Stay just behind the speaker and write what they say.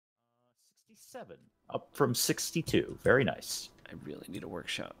67, up from 62. Very nice. I really need a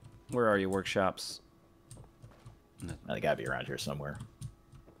workshop. Where are your workshops? They gotta be around here somewhere.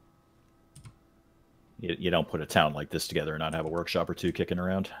 You don't put a town like this together and not have a workshop or two kicking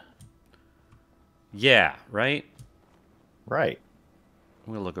around. Yeah, right? Right.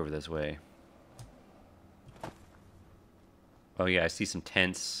 I'm gonna look over this way. Oh yeah, I see some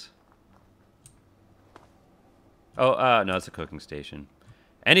tents. Oh, no, it's a cooking station.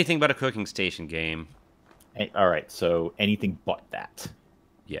 Anything but a cooking station game. All right, so anything but that.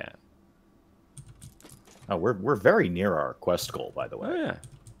 Yeah. Oh, we're very near our quest goal, by the way. Oh yeah.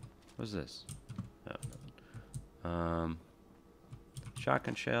 What's this? Oh.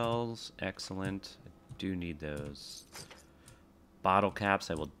 Shotgun shells, excellent. I do need those. Bottle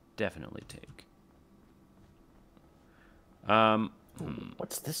caps, I will definitely take.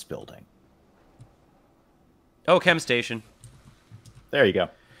 What's this building? Oh, chem station. There you go.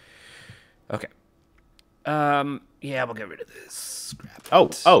 Okay. Yeah, we'll get rid of this. Scrap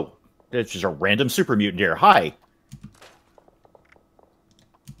it. Oh, it's just a random super mutant here. Hi.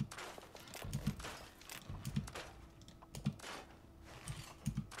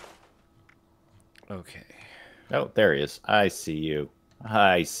 Okay. Oh, there he is. I see you.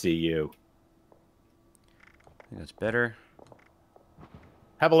 I see you. I think that's better.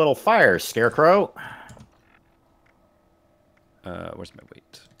 Have a little fire, Scarecrow. Where's my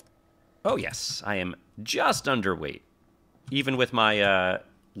weight? Oh, yes. I am just underweight. Even with my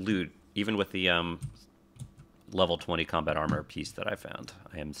loot, even with the level 20 combat armor piece that I found.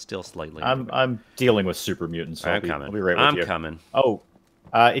 I am still slightly I'm dealing with super mutants. So I'm coming. I'll be right with you. I'm coming. Oh,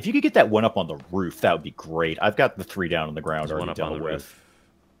 if you could get that one up on the roof, that would be great. I've got the 3 down on the ground. There's one already up on dealt the with. roof.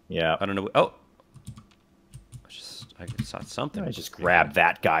 Yeah. I don't know. Oh! I saw something. I just grab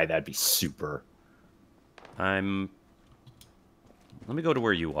that guy. That'd be super. Let me go to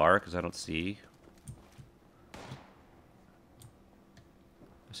where you are, because I don't see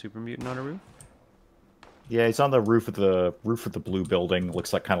a super mutant on a roof. Yeah, he's on the roof of the blue building.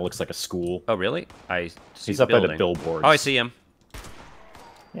 Kind of looks like a school. Oh, really? I see He's the up at building. a billboard. Oh, I see him.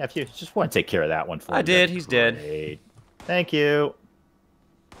 Yeah, if you just want to take care of that one for me. I did. He's dead. Thank you.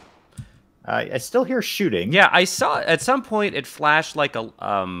 I still hear shooting. Yeah, I saw at some point it flashed like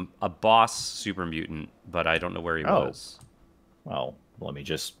a boss super mutant, but I don't know where he was. Well, let me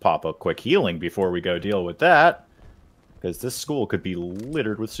just pop a quick healing before we go deal with that, because this school could be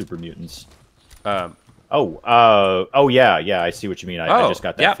littered with super mutants. Oh, yeah, I see what you mean. I just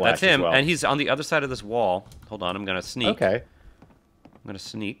got that flash that's him, as well. and he's on the other side of this wall. Hold on, I'm gonna sneak. Okay. I'm gonna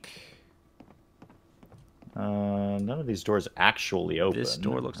sneak. None of these doors actually open. This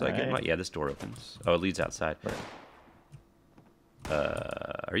door looks like it might. Yeah, this door opens. Oh, it leads outside. Right.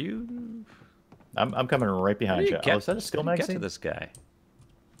 Are you? I'm coming right behind you. Oh, is that a skill magazine? Get to this guy.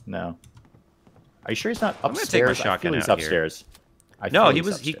 No. Are you sure he's not upstairs? I'm gonna take my shotgun I feel he's out upstairs. No, he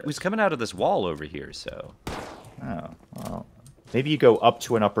was coming out of this wall over here. So. Oh, well, maybe you go up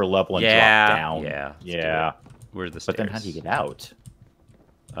to an upper level and drop down. Yeah. Where's the stairs? But then how do you get out?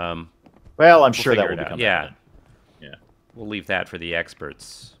 Well, I'm sure that will become evident. Yeah. We'll leave that for the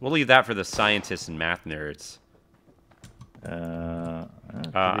experts. We'll leave that for the scientists and math nerds.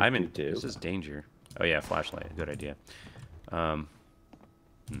 I'm in. This is danger. Oh yeah, flashlight. Good idea. How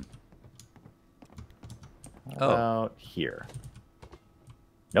about here?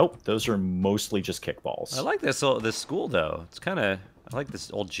 Nope, those are mostly just kickballs. I like this school though. It's kind of. I like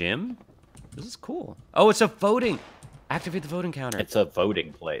this old gym. This is cool. Oh, it's a voting. Activate the voting counter. It's a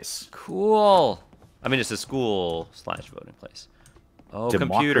voting place. Cool. I mean, it's a school/voting place. Oh,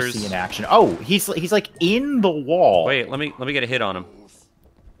 Democracy computers in action. Oh, he's like in the wall. Wait, let me get a hit on him.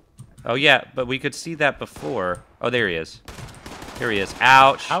 Oh yeah, but we could see that before. Oh, there he is. Here he is.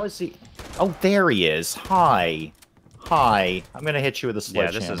 Ouch. How is he? Oh, there he is. Hi. I'm gonna hit you with a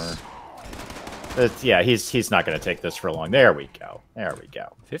sledgehammer. Yeah, he's not gonna take this for long. There we go.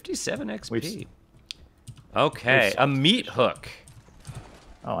 57 XP. Okay, a meat hook.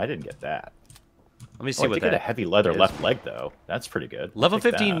 Oh, I didn't get that. Let me see what that get a heavy leather is. left leg though. That's pretty good. Level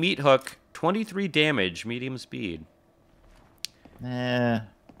 15 meat hook, 23 damage, medium speed.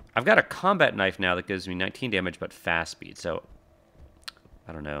 I've I've got a combat knife now that gives me 19 damage but fast speed. So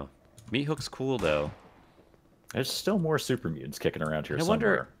I don't know. Meat hook's cool though. There's still more super mutants kicking around here I somewhere.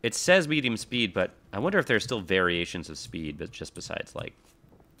 wonder. It says medium speed, but I wonder if there's still variations of speed, but just besides like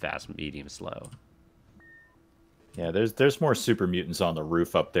fast, medium, slow. Yeah, there's more super mutants on the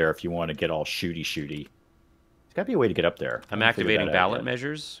roof up there if you want to get all shooty. There's got to be a way to get up there. I'm activating ballot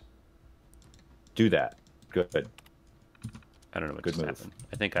measures. Do that. Good. I don't know what just happened.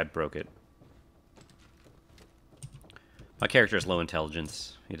 I think I broke it. My character is low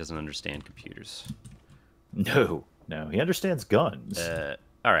intelligence. He doesn't understand computers. No, no, he understands guns.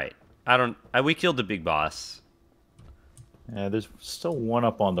 All right. We killed the big boss. There's still one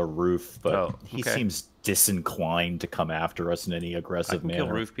up on the roof, but he okay. seems disinclined to come after us in any aggressive manner. I can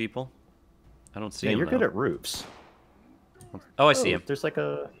kill roof people. I don't see him, you're though. good at roofs. Oh, I see him. There's like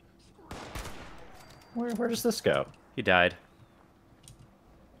a... Where does this go? He died.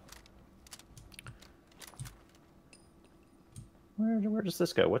 Where does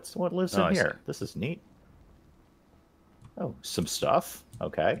this go? What lives in here? This is neat. Oh, some stuff.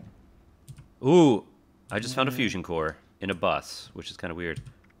 Okay. Ooh, I just found a fusion core in a bus, which is kind of weird.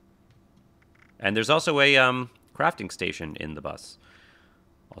 And there's also a crafting station in the bus.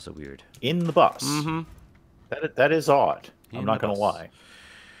 Also weird. In the bus? Mm-hmm. That is odd. I'm not going to lie.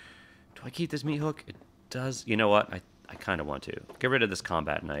 Do I keep this meat hook? It does. You know what? I kind of want to. Get rid of this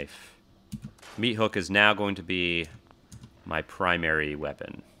combat knife. Meat hook is now going to be my primary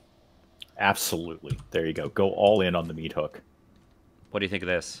weapon. Absolutely. There you go. Go all in on the meat hook. What do you think of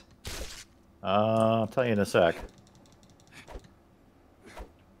this? I'll tell you in a sec.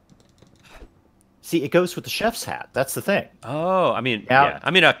 See, it goes with the chef's hat. That's the thing. Oh, I mean, yeah.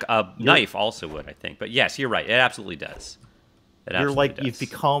 I mean, a knife also would, I think. But yes, you're right. It absolutely does. You've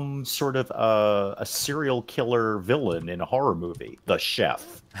become sort of a serial killer villain in a horror movie. The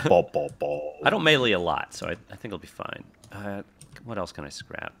chef. I don't melee a lot, so I think it'll be fine. What else can I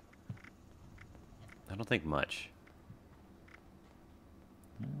scrap? I don't think much.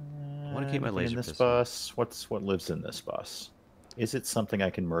 I want to keep my laser in this pistol. Bus. What lives in this bus? Is it something I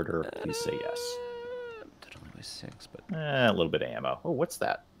can murder? Please say yes. That only weighs 6, but a little bit of ammo. Oh, what's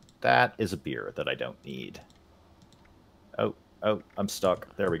that? That is a beer that I don't need. Oh, I'm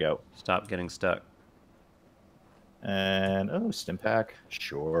stuck. There we go. Stop getting stuck. And stim pack.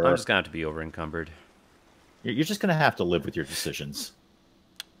 Sure. I'm just gonna have to be over encumbered. You're just gonna have to live with your decisions.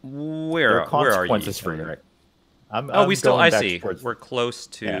 Where are you? For your... I see. We're close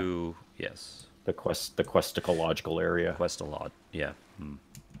to yes. The questological area. Questolog. Yeah.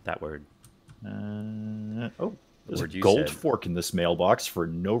 That word. There's a gold fork in this mailbox for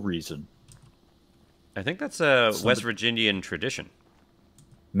no reason. I think that's a West Virginian tradition.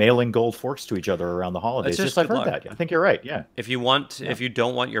 Mailing gold forks to each other around the holidays. Just I've heard that. I think you're right. Yeah. If you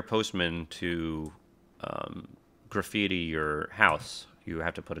don't want your postman to graffiti your house, you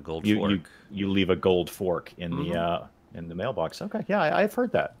have to put a gold fork. You leave a gold fork in the mailbox. Okay. Yeah, I've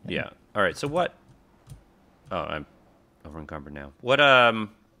heard that. Yeah. All right. So what? Oh, I'm over encumbered now. What? I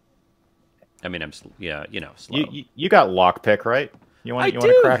mean, I'm slow. You got lockpick, right? You want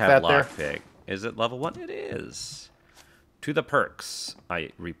to crack that there? Lockpick. Is it level 1? It is. To the perks. I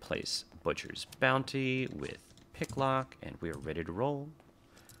replace Butcher's Bounty with Picklock, and we are ready to roll.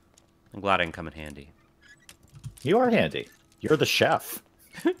 I'm glad I can come in handy. You are handy. You're the chef.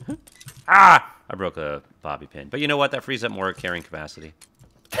 I broke a bobby pin. But you know what? That frees up more carrying capacity.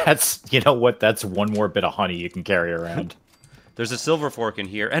 That's one more bit of honey you can carry around. There's a silver fork in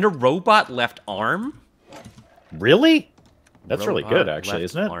here, and a robot left arm? Really? That's really good, actually,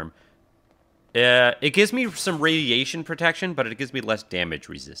 isn't it? Arm. It gives me some radiation protection, but it gives me less damage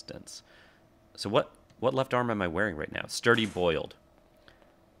resistance. So what left arm am I wearing right now? Sturdy boiled.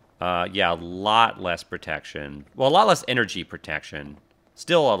 Yeah, a lot less protection. Well, a lot less energy protection.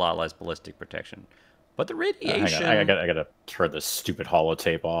 Still a lot less ballistic protection. But the radiation... I gotta turn this stupid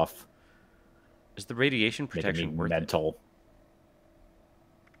holotape off. Is the radiation protection worth mental.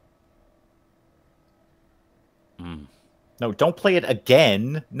 No, don't play it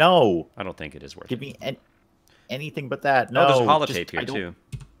again. No. I don't think it is worth Give me anything but that. No, there's a holotape here, too.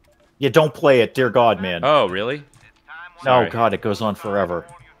 Yeah, don't play it. Dear God, man. Oh, really? No, God, it goes on forever.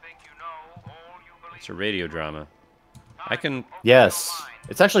 It's a radio drama. I can... Yes.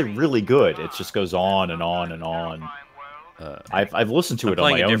 It's actually really good. It just goes on and on and on. I've listened to it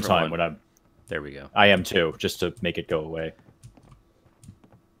on my own time when I'm... There we go. I am, too, just to make it go away.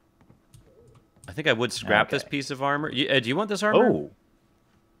 I think I would scrap this piece of armor. Do you want this armor?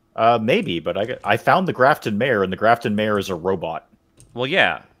 Maybe, but I found the Grafton Mayor, and the Grafton Mayor is a robot. Well,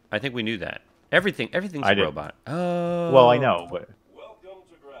 yeah, I think we knew that. Everything's a robot. Oh. Well, I know, but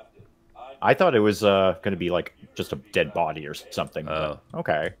I thought it was going to be like just a dead body or something. Oh,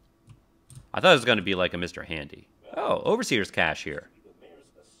 okay. I thought it was going to be like a Mr. Handy. Oh, Overseer's cache here.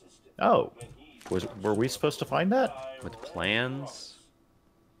 Oh, were we supposed to find that with plans?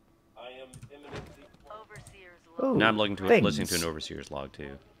 Ooh, now I'm listening to an Overseer's log,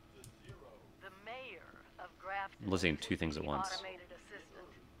 too. I'm listening to 2 things at once.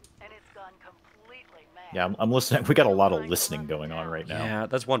 Yeah, I'm listening. We got a lot of listening going on right now. Yeah,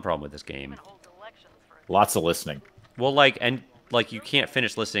 that's one problem with this game. Lots of listening. Well, like you can't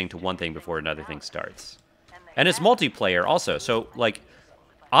finish listening to one thing before another thing starts. And it's multiplayer also. So, like,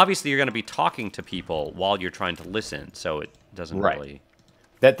 obviously you're going to be talking to people while you're trying to listen, so it doesn't really...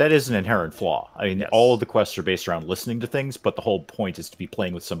 That is an inherent flaw. I mean, Yes. all of the quests are based around listening to things, but the whole point is to be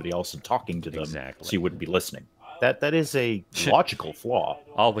playing with somebody else and talking to them, Exactly. so you wouldn't be listening. That is a logical flaw.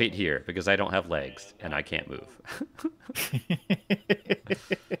 I'll wait here, because I don't have legs, and I can't move.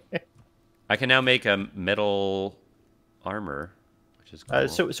 I can now make a metal armor, which is cool.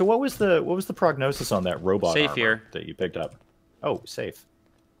 So what was the prognosis on that robot safe armor here that you picked up? Oh, safe.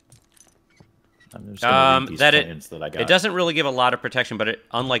 I'm just gonna read these plans that I got. It doesn't really give a lot of protection, but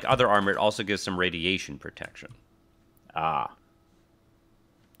unlike other armor, it also gives some radiation protection. Ah.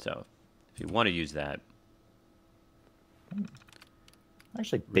 So, if you want to use that. I'm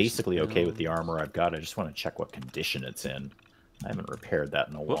actually basically okay with the armor I've got. I just want to check what condition it's in. I haven't repaired that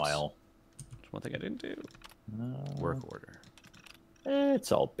in a while. That's one thing I didn't do. Work order.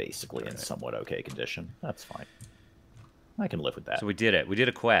 It's all basically in somewhat okay condition. That's fine. I can live with that. So we did it. We did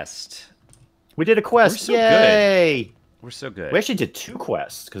a quest. We did a quest. We're so Yay! Good. We're so good. We actually did 2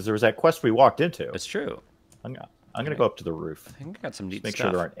 quests because there was that quest we walked into. That's true. I'm gonna go up to the roof. I think I got some neat Make stuff.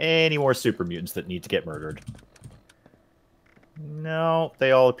 sure there aren't any more super mutants that need to get murdered. No,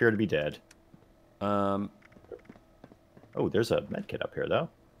 they all appear to be dead. Oh, there's a medkit up here though.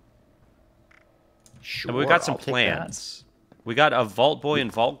 Sure. And we got some I'll take plans. We got a Vault Boy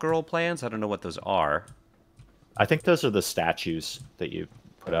and Vault Girl plans. I don't know what those are. I think those are the statues that you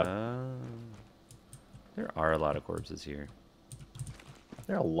put up. There are a lot of corpses here.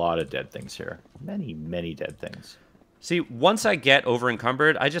 There are a lot of dead things here. Many, many dead things. See, once I get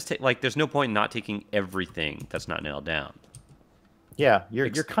over-encumbered, I just take, like, there's no point in not taking everything that's not nailed down. Yeah,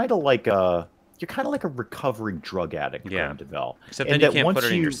 you're kind of like a recovering drug addict going to Vel. Except then you can't put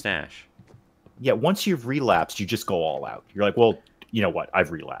it in your stash. Yeah, once you've relapsed, you just go all out. You're like, well, you know what?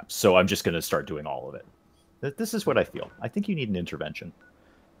 I've relapsed, so I'm just going to start doing all of it. This is what I feel. I think you need an intervention.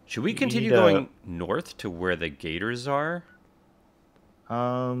 Should we continue going north to where the gators are?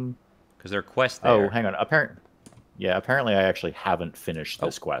 Because there are quests there. Oh, hang on. Apparently I actually haven't finished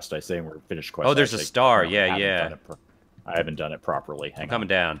this quest. I say we're finished quest. Oh, there's a star. Yeah, yeah. I haven't done it properly. Hang on. Coming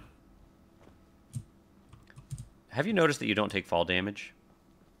down. Have you noticed that you don't take fall damage?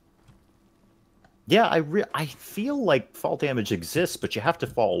 Yeah, I feel like fall damage exists, but you have to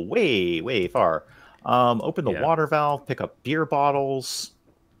fall way, way far. Open the water valve, pick up beer bottles,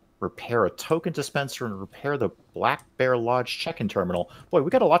 repair a token dispenser, and repair the Black Bear Lodge check-in terminal. Boy, we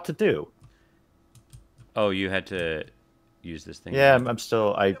got a lot to do. Oh, you had to use this thing? Yeah, I'm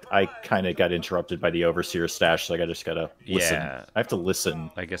still... I kind of got interrupted by the Overseer stash, so I just got to listen. Yeah. I have to listen.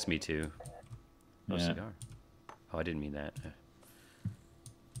 I guess me too. Oh, yeah. Cigar. Oh, I didn't mean that.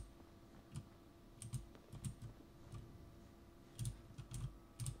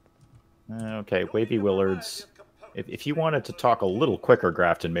 Okay, Wavy Willards. If you wanted to talk a little quicker,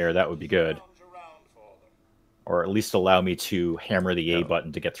 Grafton Mayor, that would be good. Or at least allow me to hammer the A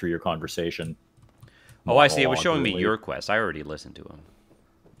button to get through your conversation. Oh, I see. It was showing me your quest. I already listened to him.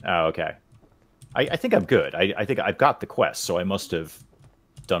 Oh, okay. I think I'm good. I think I've got the quest, so I must have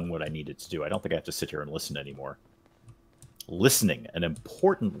done what I needed to do. I don't think I have to sit here and listen anymore. Listening, an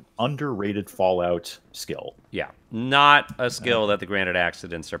important, underrated Fallout skill. Yeah, not a skill that the Granite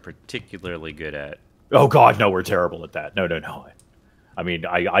Accidents are particularly good at. Oh, God, no, we're terrible at that. No, no, no. I mean,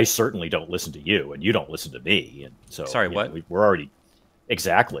 I certainly don't listen to you, and you don't listen to me. And so, sorry, what? We're already...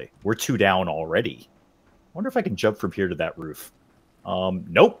 Exactly. We're 2 down already. I wonder if I can jump from here to that roof.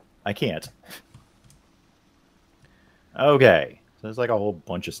 Nope, I can't. Okay. So there's like a whole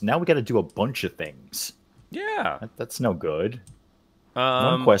bunch of... Now we got to do a bunch of things. Yeah. That's no good.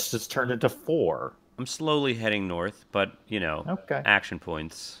 One quest has turned into 4. I'm slowly heading north, but, you know, action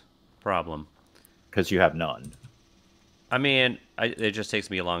points. Problem. Because you have none. I mean, it just takes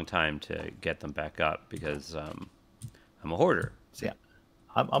me a long time to get them back up because I'm a hoarder. So, yeah.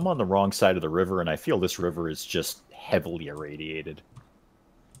 I'm on the wrong side of the river, and I feel this river is just heavily irradiated.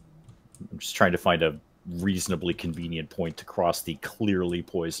 I'm just trying to find a reasonably convenient point to cross the clearly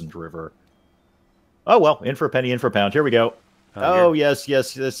poisoned river. Oh, well, in for a penny, in for a pound. Here we go. Oh, yes,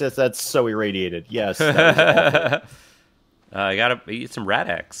 that's so irradiated. Yes, that was awful. I gotta eat some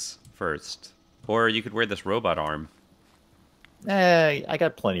Rad-X first. Or you could wear this robot arm. I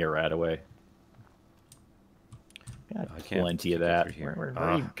got plenty of Radaway. Got plenty of that. Where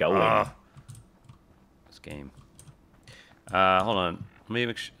are you going? This game. Hold on. Let me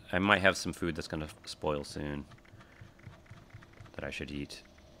make sure. I might have some food that's going to spoil soon that I should eat.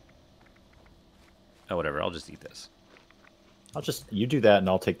 Oh, whatever. I'll just eat this. You do that, and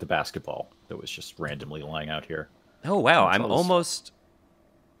I'll take the basketball that was just randomly lying out here. Oh, wow. That's I'm all this- almost...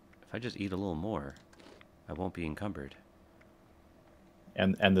 If I just eat a little more, I won't be encumbered.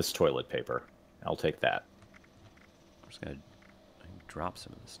 And this toilet paper. I'll take that. I'm just going to drop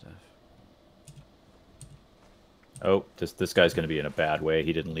some of this stuff. Oh, this guy's going to be in a bad way.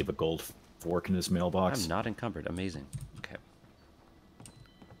 He didn't leave a gold fork in his mailbox. I'm not encumbered. Amazing. Okay.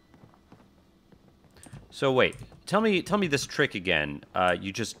 So wait, tell me this trick again.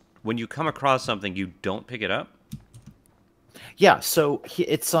 You just, when you come across something, you don't pick it up? Yeah, so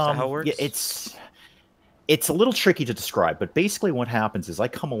it's Is that how it works? yeah, it's a little tricky to describe, but basically what happens is I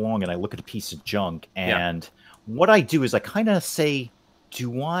come along and I look at a piece of junk, and what I do is I kind of say,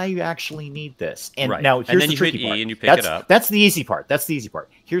 do I actually need this? And Right. now And here's then the you tricky hit E part. and you pick it up. That's the easy part. That's the easy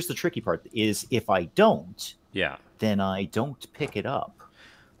part. Here's the tricky part is if I don't, Yeah. then I don't pick it up.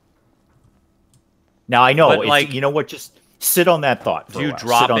 Now I know But, it's, like, you know what, just sit on that thought for Do a you while.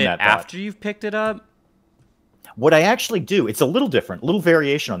 drop Sit on it that thought. after you've picked it up? What I actually do, it's a little different, a little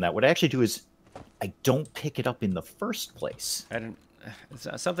variation on that. What I actually do is I don't pick it up in the first place. I don't...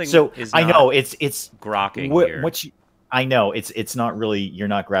 Something So is I not know it's grokking here. I know it's not really, you're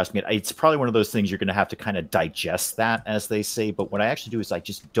not grasping it. It's probably one of those things you're going to have to kind of digest that, as they say. But what I actually do is I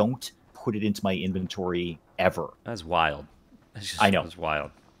just don't put it into my inventory ever. That's wild. I know. That's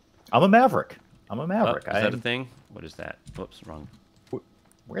wild. I'm a maverick. Oh, is that a thing? What is that? Whoops, wrong.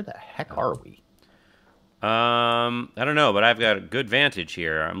 Where the heck are we? I don't know, but I've got a good vantage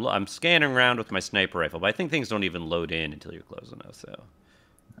here. I'm scanning around with my sniper rifle, but I think things don't even load in until you're close enough. So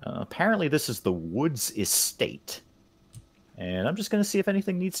Apparently this is the Woods Estate. And I'm just going to see if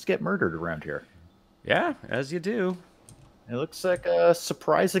anything needs to get murdered around here. yeah, as you do. It looks like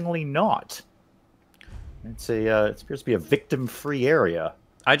surprisingly not. It appears to be a victim-free area.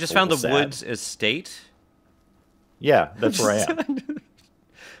 I just found the sad. Woods Estate. Yeah, that's where I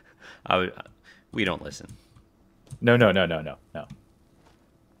am. We don't listen. No.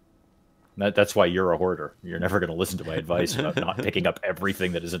 That's why you're a hoarder. You're never going to listen to my advice about not picking up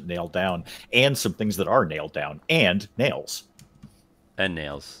everything that isn't nailed down, and some things that are nailed down, and nails. And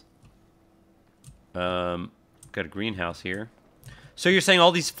nails. Got a greenhouse here. So you're saying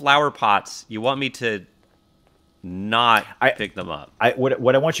all these flower pots, you want me to not pick them up?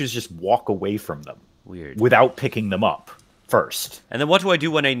 What I want you to just walk away from them. Weird. Without picking them up first. And then what do I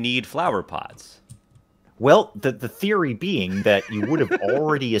do when I need flower pots? Well, the theory being that you would have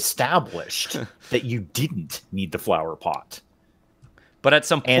already established that you didn't need the flower pot. But at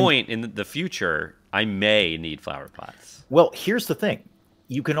some point in the future, I may need flower pots. Well, here's the thing.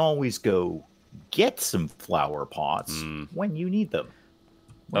 You can always go get some flower pots when you need them.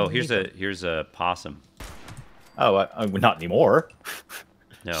 Here's a possum. Oh, not anymore.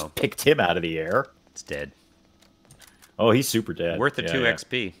 No. Just picked him out of the air. It's dead. Oh, he's super dead. Worth the 2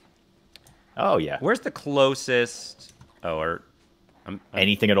 XP. Oh, yeah. Where's the closest...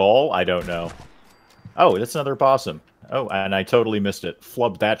 anything at all? I don't know. Oh, that's another possum. Oh, and I totally missed it.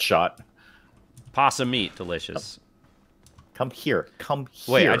 Flubbed that shot. Possum meat. Delicious. Come here. Come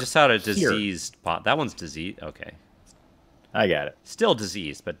here. Wait, I just saw a diseased pot. That one's diseased. Okay. I got it. Still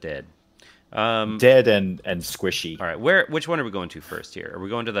diseased, but dead. Dead and squishy. All right, which one are we going to first here? Are we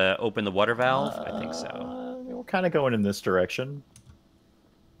going to open the water valve? I think so. We're kind of going in this direction.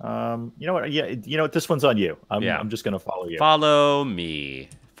 You know what? Yeah, you know what? This one's on you. I'm just going to follow you. Follow me.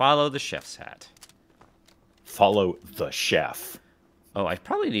 Follow the chef's hat. Follow the chef. Oh, I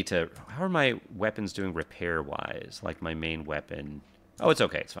probably need to... How are my weapons doing repair-wise? Like my main weapon... Oh, it's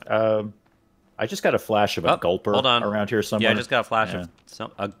okay. It's fine. I just got a flash of a gulper around here somewhere. Yeah, I just got a flash of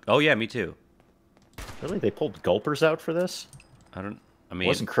some... oh, yeah, me too. Really? They pulled gulpers out for this? I mean...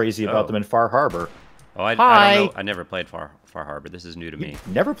 Wasn't crazy about them in Far Harbor. Oh, I don't know. I never played Far Harbor. This is new to me.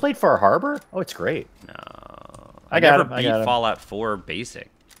 Never played Far Harbor? Oh, it's great. No. I never beat Fallout 4 Basic.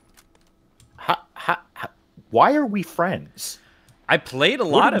 Why are we friends? I played a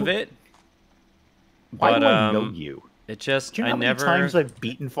lot of it. Why do I know you? It just... Do you know how many times I've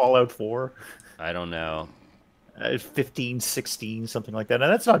beaten Fallout 4? I don't know. 15, 16, something like that.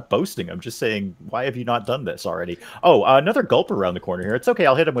 And that's not boasting. I'm just saying, why have you not done this already? Oh, another gulper around the corner here. It's okay.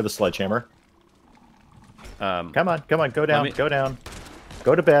 I'll hit him with a sledgehammer. Come on. Go down. Go down.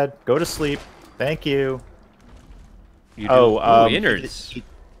 Go to bed. Go to sleep. Thank you. Innards.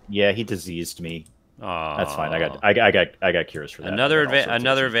 He diseased me. Aww. That's fine. I got cures for that.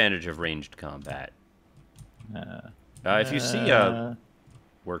 Another advantage of ranged combat. If you see a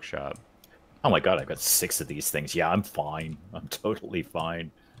workshop. Oh my god, I've got 6 of these things. Yeah, I'm fine. I'm totally fine.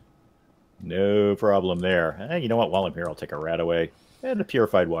 No problem there. You know what? While I'm here, I'll take a rat away. And the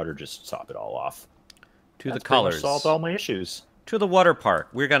purified water, just top it all off. To the colors. Solved all my issues. To the water park.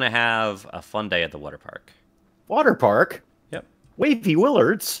 We're going to have a fun day at the water park. Water park? Yep. Wavy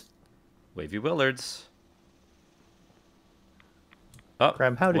Willards? Wavy Willards. Oh,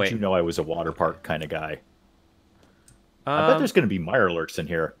 Graham, how did wait. you know I was a water park kind of guy? I bet there's going to be Mirelurks in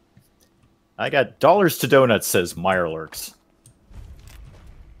here. I got dollars to donuts, says Mirelurks.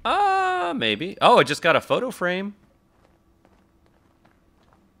 Maybe. Oh, I just got a photo frame.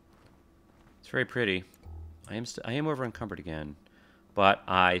 It's very pretty. I am over encumbered again. But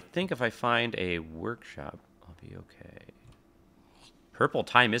I think if I find a workshop, I'll be okay. Purple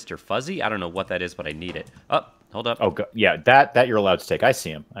tie Mr. Fuzzy? I don't know what that is, but I need it. Oh, hold up. Oh, yeah, that you're allowed to take. I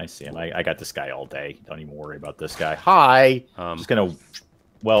see him. I got this guy all day. Don't even worry about this guy. Hi! Just gonna...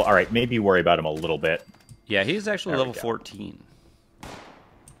 Well, all right, maybe worry about him a little bit. Yeah, he's actually level 14.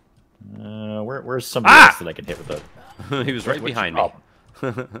 Where's somebody else that I can hit with a... He was right behind me.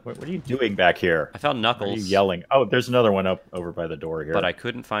 What are you doing back here? I found Knuckles. Are you yelling? Oh, there's another one up over by the door here. But I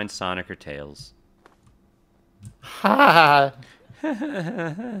couldn't find Sonic or Tails. Ha! See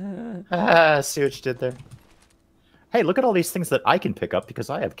what you did there? Hey, look at all these things that I can pick up because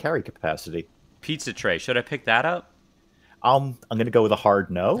I have carry capacity. Pizza tray. Should I pick that up? I'm going to go with a hard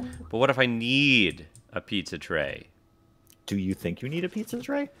no. But what if I need a pizza tray? Do you think you need a pizza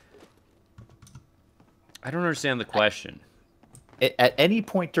tray? I don't understand the question. At any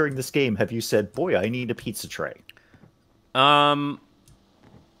point during this game, have you said, boy, I need a pizza tray?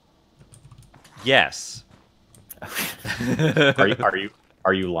 Yes.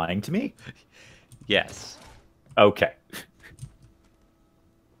 Are you lying to me? Yes. Okay.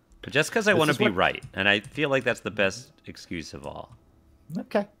 But just because I want to be right, and I feel like that's the best excuse of all.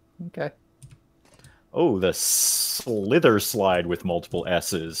 Okay. Oh, the slither slide with multiple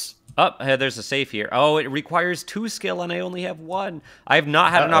S's. Oh, there's a safe here. Oh, it requires 2 skill, and I only have 1. I have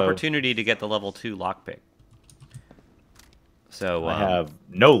not had an opportunity to get the level 2 lockpick. So I have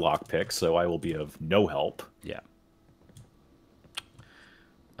no lockpick, so I will be of no help. Yeah.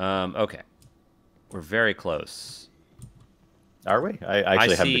 Okay. We're very close. Are we? I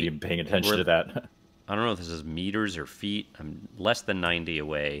actually haven't been even paying attention to that. I don't know if this is meters or feet. I'm less than 90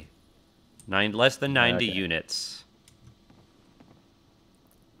 away. Less than 90 units.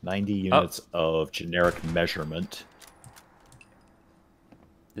 90 units of generic measurement.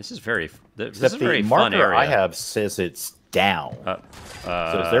 This is very. This Except is a very the fun marker area. I have says it's down.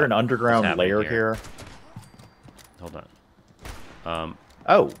 So is there an underground layer here? Hold on.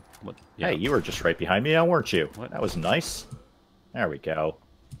 Oh. What? Yeah. Hey, you were just right behind me now, weren't you? What? That was nice. There we go.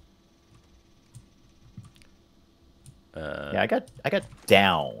 Yeah, I got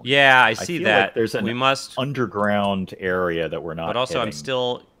down. Yeah, I see feel that. Like there's an underground area that we're not. But also, hitting. I'm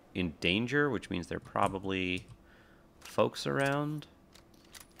still in danger, which means there are probably folks around.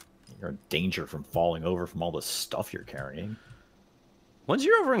 You're in danger from falling over from all the stuff you're carrying. Once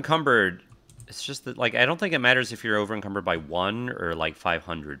you're over encumbered, it's just that, like, I don't think it matters if you're over encumbered by 1 or like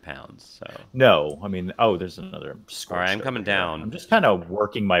 500 pounds. So no, I mean, oh, there's another. All right, I'm coming down. I'm just kind of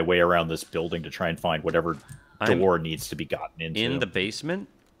working my way around this building to try and find whatever door needs to be gotten into. In the basement?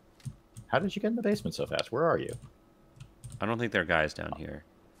 How did you get in the basement so fast? Where are you? I don't think there are guys down here.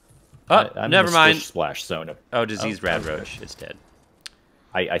 Oh, I'm never in the mind. Splash zone. Oh, diseased radroach is dead.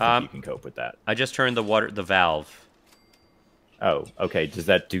 I think you can cope with that. I just turned the valve. Oh, okay. Does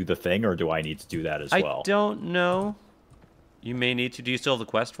that do the thing, or do I need to do that as well? I don't know. You may need to. Do you still have the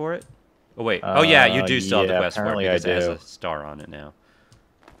quest for it? Oh, wait. Oh, yeah, you do still have the quest for it because it has a star on it now.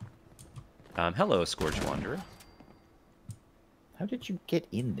 Hello, Scorch Wanderer. How did you get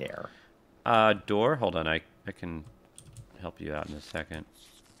in there? Door? Hold on, I can help you out in a second.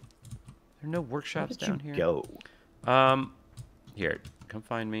 There are no workshops down here. Go. Here, come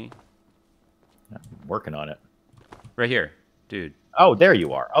find me. I'm working on it. Right here, dude. Oh, there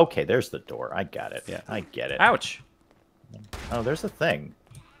you are. Okay, there's the door. I got it. Yeah, I get it. Ouch. Oh, there's a thing.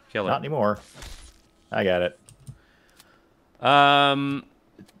 Kill it. Not anymore. I got it. Okay,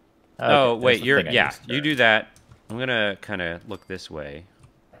 oh wait, you do that. I'm gonna kind of look this way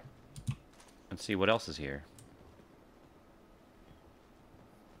and see what else is here.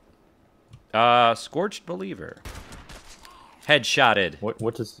 Scorched Believer. Headshotted.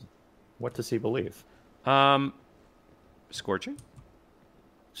 What does he believe? Scorching?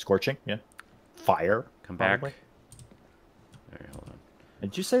 Scorching, yeah. Fire. Come back. Probably. All right, hold on.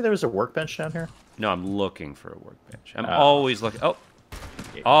 Did you say there was a workbench down here? No, I'm looking for a workbench. I'm always looking. Oh,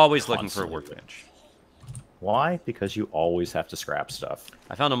 always looking for a workbench. Why? Because you always have to scrap stuff.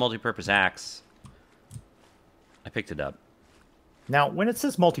 I found a multi-purpose axe. I picked it up. Now, when it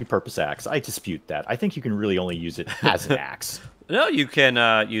says multi-purpose axe, I dispute that. I think you can really only use it as an axe. No, you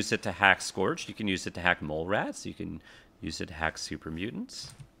can use it to hack Scorched. You can use it to hack mole rats. You can use it to hack super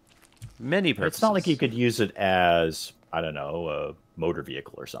mutants. Many purposes. It's not like you could use it as, I don't know, a motor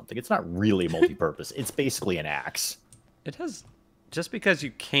vehicle or something. It's not really multi-purpose. It's basically an axe. It has... Just because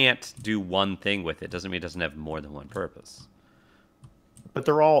you can't do one thing with it doesn't mean it doesn't have more than one purpose. But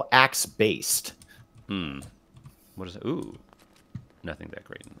they're all axe-based. What is it? Ooh. Nothing that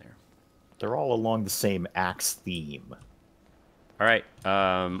great in there. They're all along the same axe theme. All right.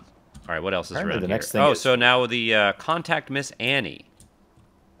 All right, what else is Apparently around the here? next thing Oh, is- so now the Contact Miss Annie.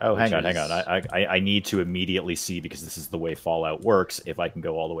 Oh, hang Which on. I need to immediately see, because this is the way Fallout works, if I can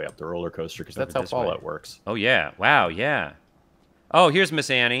go all the way up the roller coaster, because that's how this way. Fallout works. Oh, yeah. Wow, yeah. Oh, here's Miss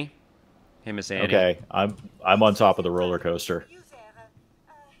Annie. Hey, Miss Annie. Okay, I'm on top of the roller coaster.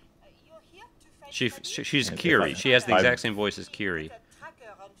 She's Kiri. She has the exact same voice as Kiri.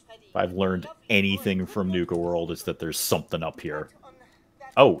 If I've learned anything from Nuka World, it's that there's something up here.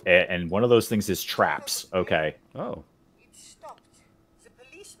 Oh, and one of those things is traps. Okay. Oh.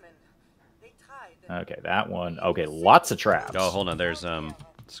 Okay, that one. Okay, lots of traps. Oh, hold on. There's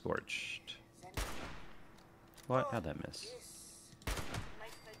Scorched. What? How'd that miss?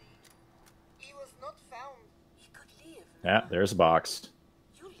 Yeah, there's a box.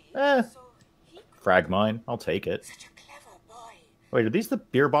 Frag mine. I'll take it. Wait, are these the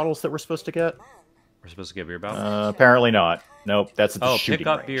beer bottles that we're supposed to get? We're supposed to get beer bottles? Apparently not. Nope, that's at the shooting pick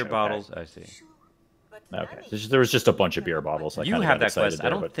up range. beer Okay. bottles. I see. Okay, there was just a bunch of beer bottles. I You kinda have got that excited quest. there, I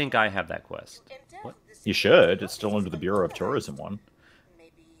don't but think I have that quest. What? you should. It's still under the Bureau of Tourism one.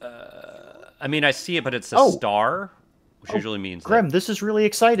 I mean, I see it, but it's a Oh. star, which usually means Graham, this is really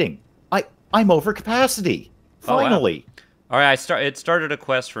exciting. I'm over capacity. Finally. All right, it started a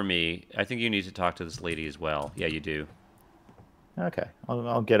quest for me. I think you need to talk to this lady as well. Yeah, you do. Okay,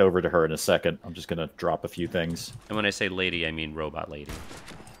 I'll get over to her in a second. I'm just gonna drop a few things. And when I say lady, I mean robot lady.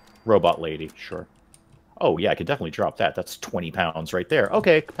 Robot lady, sure. Oh yeah, I could definitely drop that. That's 20 pounds right there.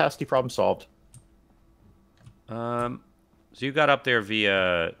 Okay, capacity problem solved. So you got up there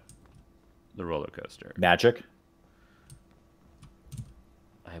via the roller coaster. Magic.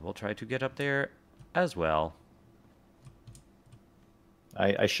 I will try to get up there as well.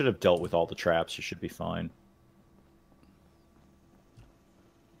 I should have dealt with all the traps. You should be fine.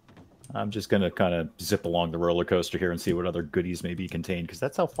 I'm just going to kind of zip along the roller coaster here and see what other goodies may be contained, because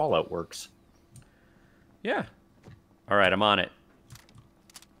that's how Fallout works. Yeah. All right, I'm on it.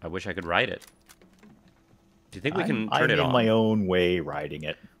 I wish I could ride it. Do you think we can turn it on? I'm in my own way riding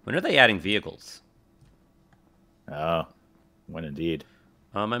it. When are they adding vehicles? Oh, when indeed.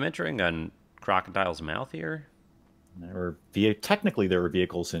 I'm entering on Crocodile's Mouth here. Technically, there were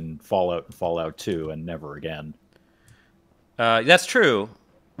vehicles in Fallout and Fallout 2, and never again. That's true.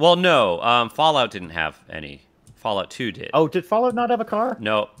 Well, no. Fallout didn't have any. Fallout 2 did. Oh, did Fallout not have a car?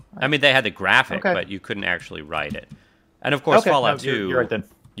 No. I mean, they had the graphic, Okay. but you couldn't actually ride it. And of course, Okay, Fallout no, 2, you're right then.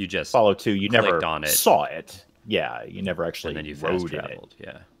 you just Fallout 2, you never clicked on it. saw it. Yeah, you never actually and then you fast rode in it. traveled.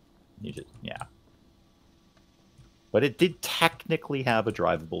 Yeah. You just, yeah. But it did technically have a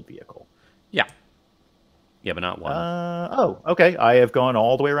drivable vehicle. Yeah. Yeah, but not one. Oh, okay. I have gone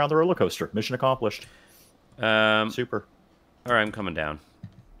all the way around the roller coaster. Mission accomplished. Super. All right, I'm coming down.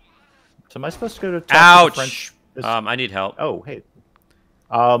 So am I supposed to go to talk Ouch! to the French? I need help. Oh, hey.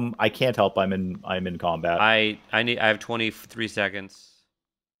 I can't help. I'm in combat. I have 23 seconds.